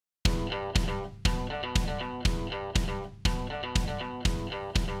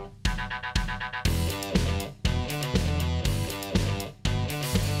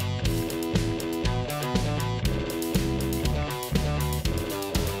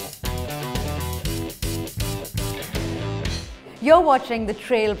You're watching the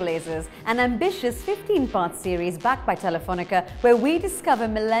Trailblazers, an ambitious 15-part series backed by Telefonica, where we discover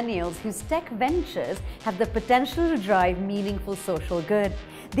millennials whose tech ventures have the potential to drive meaningful social good.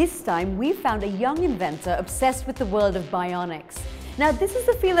 This time, we found a young inventor obsessed with the world of bionics. Now, this is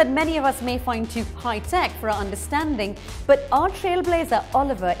a field that many of us may find too high-tech for our understanding, but our Trailblazer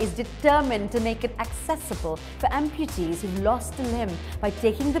Oliver is determined to make it accessible for amputees who've lost a limb by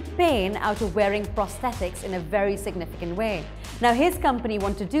taking the pain out of wearing prosthetics in a very significant way. Now, his company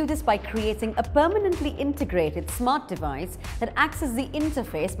wants to do this by creating a permanently integrated smart device that acts as the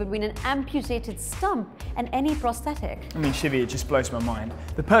interface between an amputated stump and any prosthetic. I mean, Shivvy, it just blows my mind.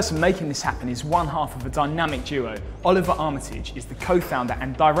 The person making this happen is one half of a dynamic duo. Oliver Armitage is the co-founder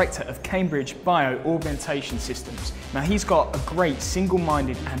and director of Cambridge Bio-Augmentation Systems. Now, he's got a great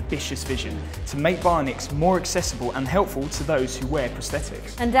single-minded, ambitious vision to make bionics more accessible and helpful to those who wear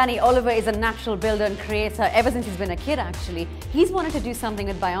prosthetics. And Danny, Oliver is a natural builder and creator ever since he's been a kid, actually. He's wanted to do something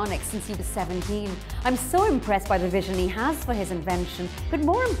with bionics since he was 17. I'm so impressed by the vision he has for his invention, but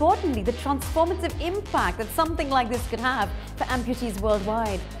more importantly, the transformative impact that something like this could have for amputees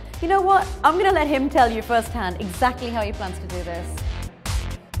worldwide. You know what? I'm going to let him tell you firsthand exactly how he plans to do this.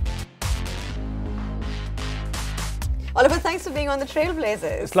 Oliver, thanks for being on the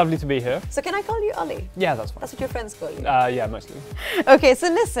Trailblazers. It's lovely to be here. So can I call you Ollie? Yeah, that's fine. That's what your friends call you? Yeah, mostly. Okay, so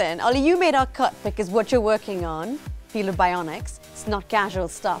listen, Ollie, you made our cut because what you're working on, field of bionics, it's not casual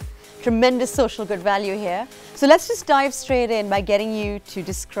stuff. Tremendous social good value here. So let's just dive straight in by getting you to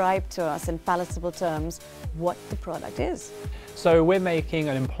describe to us in palatable terms what the product is. So we're making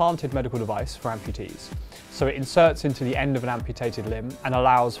an implanted medical device for amputees. So it inserts into the end of an amputated limb and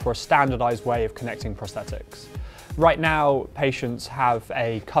allows for a standardized way of connecting prosthetics. Right now, patients have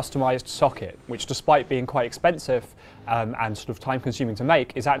a customized socket, which despite being quite expensive and sort of time-consuming to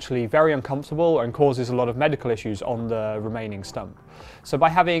make, is actually very uncomfortable and causes a lot of medical issues on the remaining stump. So by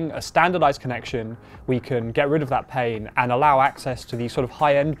having a standardized connection, we can get rid of that pain and allow access to these sort of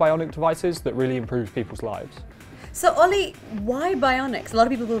high-end bionic devices that really improve people's lives. So Ollie, why bionics? A lot of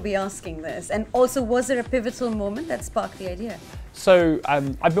people will be asking this. And also, was there a pivotal moment that sparked the idea? So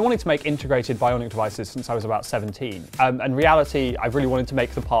I've been wanting to make integrated bionic devices since I was about 17. In reality, I've really wanted to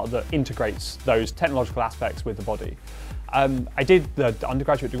make the part that integrates those technological aspects with the body. I did the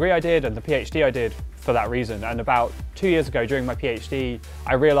undergraduate degree I did and the PhD I did for that reason. And about 2 years ago during my PhD,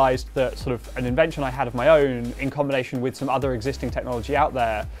 I realized that sort of an invention I had of my own in combination with some other existing technology out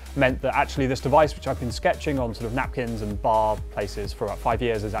there meant that actually this device, which I've been sketching on sort of napkins and bar places for about 5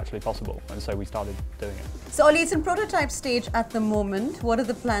 years, is actually possible. And so we started doing it. So Ollie, it's in prototype stage at the moment. What are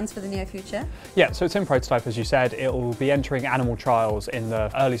the plans for the near future? Yeah, so it's in prototype, as you said. It will be entering animal trials in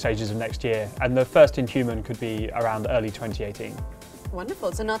the early stages of next year. And the first in human could be around early 2018.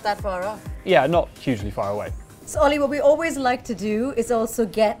 Wonderful, so not that far off. Yeah, not hugely far away. So Ollie, what we always like to do is also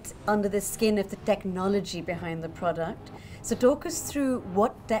get under the skin of the technology behind the product. So talk us through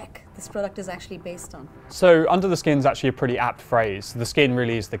what tech this product is actually based on. So under the skin is actually a pretty apt phrase. The skin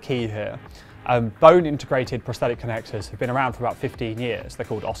really is the key here. Bone-integrated prosthetic connectors have been around for about 15 years. They're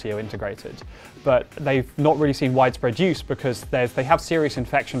called osseo-integrated, but they've not really seen widespread use because they have serious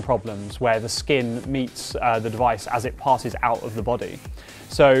infection problems where the skin meets the device as it passes out of the body.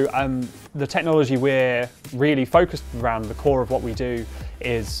 So the technology we're really focused around, the core of what we do,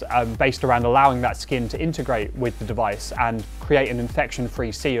 is based around allowing that skin to integrate with the device and create an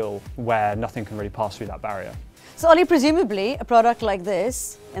infection-free seal where nothing can really pass through that barrier. So Ollie, presumably a product like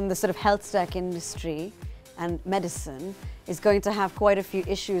this in the sort of health tech industry and medicine is going to have quite a few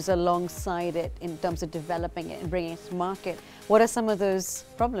issues alongside it in terms of developing it and bringing it to market. What are some of those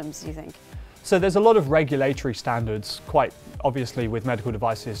problems, do you think? So there's a lot of regulatory standards, quite obviously, with medical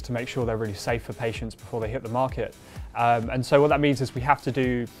devices to make sure they're really safe for patients before they hit the market. And so what that means is we have to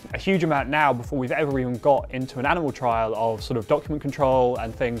do a huge amount now before we've ever even got into an animal trial of sort of document control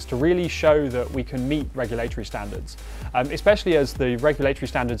and things to really show that we can meet regulatory standards, especially as the regulatory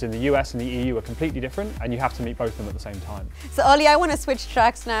standards in the US and the EU are completely different and you have to meet both of them at the same time. So Ollie, I want to switch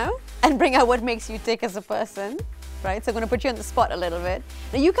tracks now and bring out what makes you tick as a person. Right, so I'm going to put you on the spot a little bit.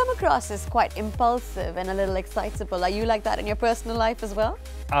 Now, you come across as quite impulsive and a little excitable. Are you like that in your personal life as well?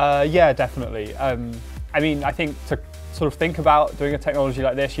 Yeah, definitely. I mean, I think to sort of think about doing a technology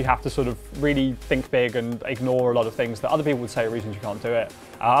like this, you have to sort of really think big and ignore a lot of things that other people would say are reasons you can't do it.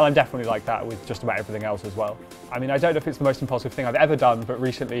 And I'm definitely like that with just about everything else as well. I mean, I don't know if it's the most impulsive thing I've ever done, but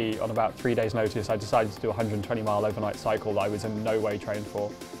recently, on about 3 days' notice, I decided to do a 120-mile overnight cycle that I was in no way trained for.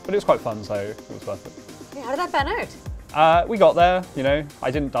 But it was quite fun, so it was worth it. How did that pan out? We got there, you know,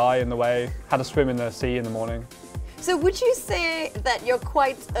 I didn't die in the way, had a swim in the sea in the morning. So would you say that you're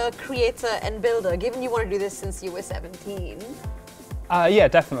quite a creator and builder, given you want to do this since you were 17? Yeah,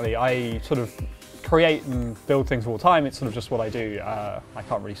 definitely. I sort of create and build things all the time. It's sort of just what I do. I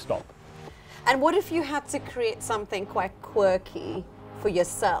can't really stop. And what if you had to create something quite quirky for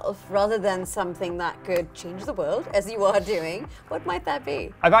yourself, rather than something that could change the world, as you are doing? What might that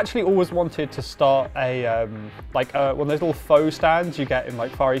be? I've actually always wanted to start a one of those little faux stands you get in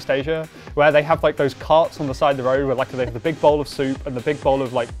like Far East Asia, where they have like those carts on the side of the road where like they have the big bowl of soup and the big bowl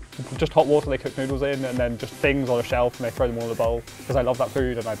of like just hot water they cook noodles in, and then just things on a shelf and they throw them all in a bowl, because I love that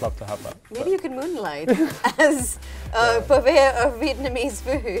food and I'd love to have that. Maybe you could moonlight as a purveyor of Vietnamese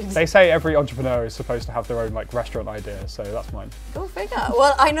food. They say every entrepreneur is supposed to have their own like restaurant idea, so that's mine. Go figure.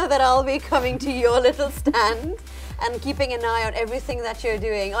 Well, I know that I'll be coming to your little stand and keeping an eye on everything that you're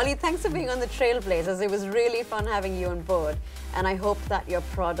doing. Ollie, thanks for being on the Trailblazers. It was really fun having you on board, and I hope that your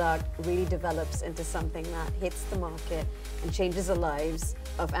product really develops into something that hits the market and changes the lives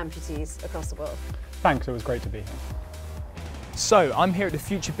of amputees across the world. Thanks, it was great to be here. So I'm here at the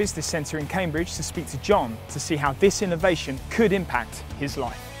Future Business Centre in Cambridge to speak to John to see how this innovation could impact his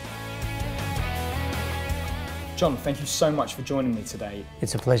life. John, thank you so much for joining me today.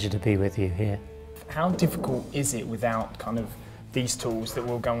 It's a pleasure to be with you here. How difficult is it without kind of these tools that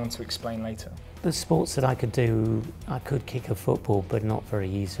we'll go on to explain later? The sports that I could do, I could kick a football, but not very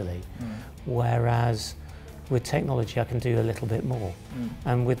easily. Whereas with technology, I can do a little bit more.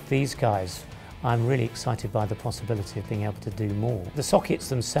 And with these guys, I'm really excited by the possibility of being able to do more. The sockets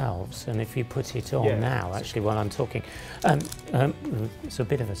themselves, and if you put it on now, actually, while I'm talking, it's a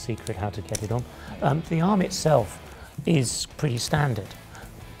bit of a secret how to get it on. The arm itself is pretty standard.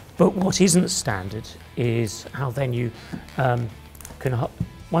 But what isn't standard is how then you can,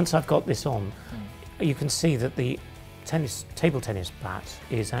 once I've got this on, you can see that the table tennis bat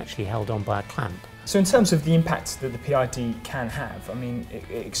is actually held on by a clamp. So in terms of the impact that the PID can have, I mean,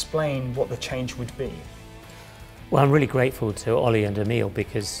 explain what the change would be. Well, I'm really grateful to Ollie and Emil,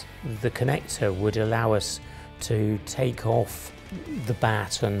 because the connector would allow us to take off the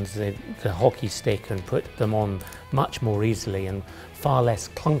bat and the hockey stick and put them on much more easily and far less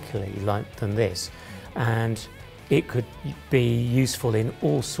clunkily than this. And it could be useful in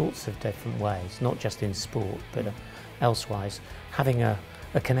all sorts of different ways, not just in sport, but elsewise. Having a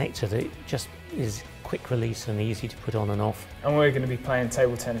connector that just is quick release and easy to put on and off. And we're going to be playing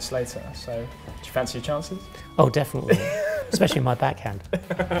table tennis later, so do you fancy your chances? Oh, definitely, especially my backhand.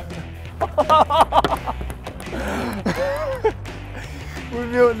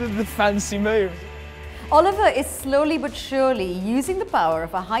 With the fancy move. Oliver is slowly but surely using the power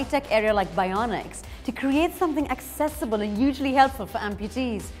of a high-tech area like bionics to create something accessible and hugely helpful for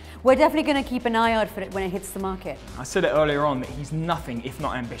amputees. We're definitely going to keep an eye out for it when it hits the market. I said it earlier on that he's nothing if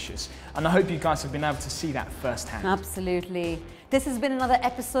not ambitious, and I hope you guys have been able to see that firsthand. Absolutely. This has been another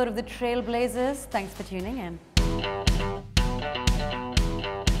episode of the Trailblazers. Thanks for tuning in.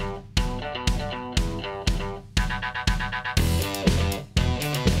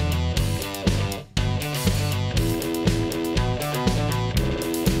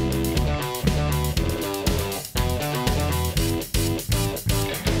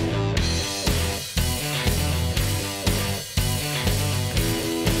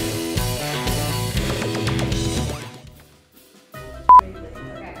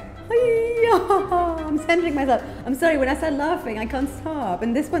 I'm centering myself. I'm sorry, when I start laughing, I can't stop.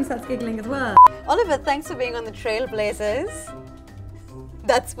 And this one starts giggling as well. Oliver, thanks for being on the Trailblazers.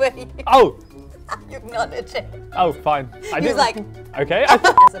 That's where you... Oh! You acknowledge it. Oh, fine. He was like... Okay.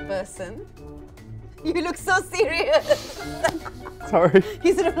 As a person, you look so serious. Sorry.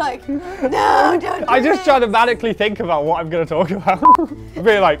 He's sort of like, no, don't I do just it. try to manically think about what I'm going to talk about. I'm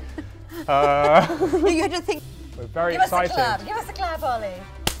being like, You had to think, we're very give excited. us a clap. Give us a clap, Ollie.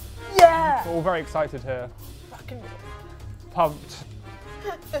 Yeah. We're all very excited here. Fucking Pumped.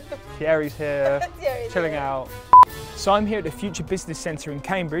 Thierry's here, Thierry's chilling here. out. So I'm here at the Future Business Centre in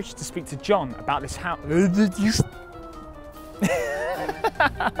Cambridge to speak to John about this